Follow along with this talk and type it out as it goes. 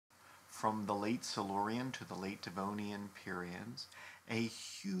From the late Silurian to the late Devonian periods, a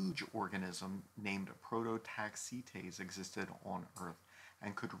huge organism named Prototaxites existed on Earth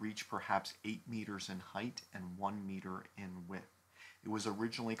and could reach perhaps 8 meters in height and 1 meter in width. It was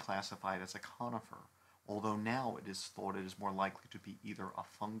originally classified as a conifer, although now it is thought it is more likely to be either a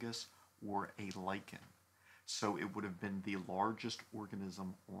fungus or a lichen. So it would have been the largest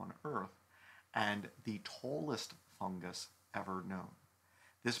organism on Earth and the tallest fungus ever known.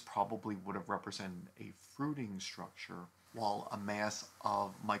 This probably would have represented a fruiting structure, while a mass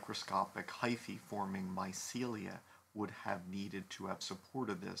of microscopic hyphae forming mycelia would have needed to have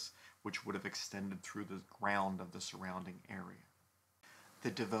supported this, which would have extended through the ground of the surrounding area. The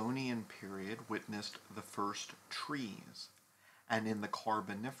Devonian period witnessed the first trees, and in the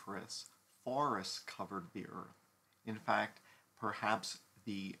Carboniferous, forests covered the earth. In fact, perhaps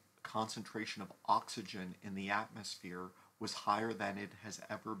the concentration of oxygen in the atmosphere was higher than it has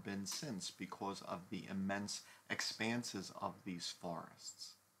ever been since because of the immense expanses of these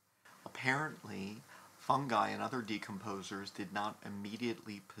forests. Apparently, fungi and other decomposers did not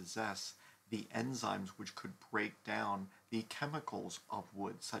immediately possess the enzymes which could break down the chemicals of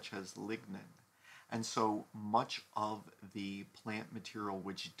wood, such as lignin. And so much of the plant material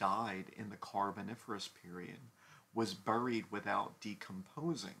which died in the Carboniferous period was buried without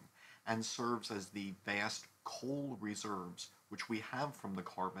decomposing and serves as the vast coal reserves which we have from the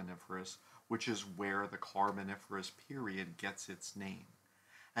Carboniferous, which is where the Carboniferous period gets its name.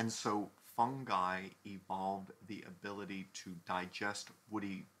 And so fungi evolved the ability to digest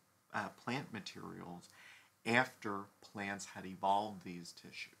woody plant materials after plants had evolved these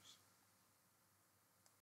tissues.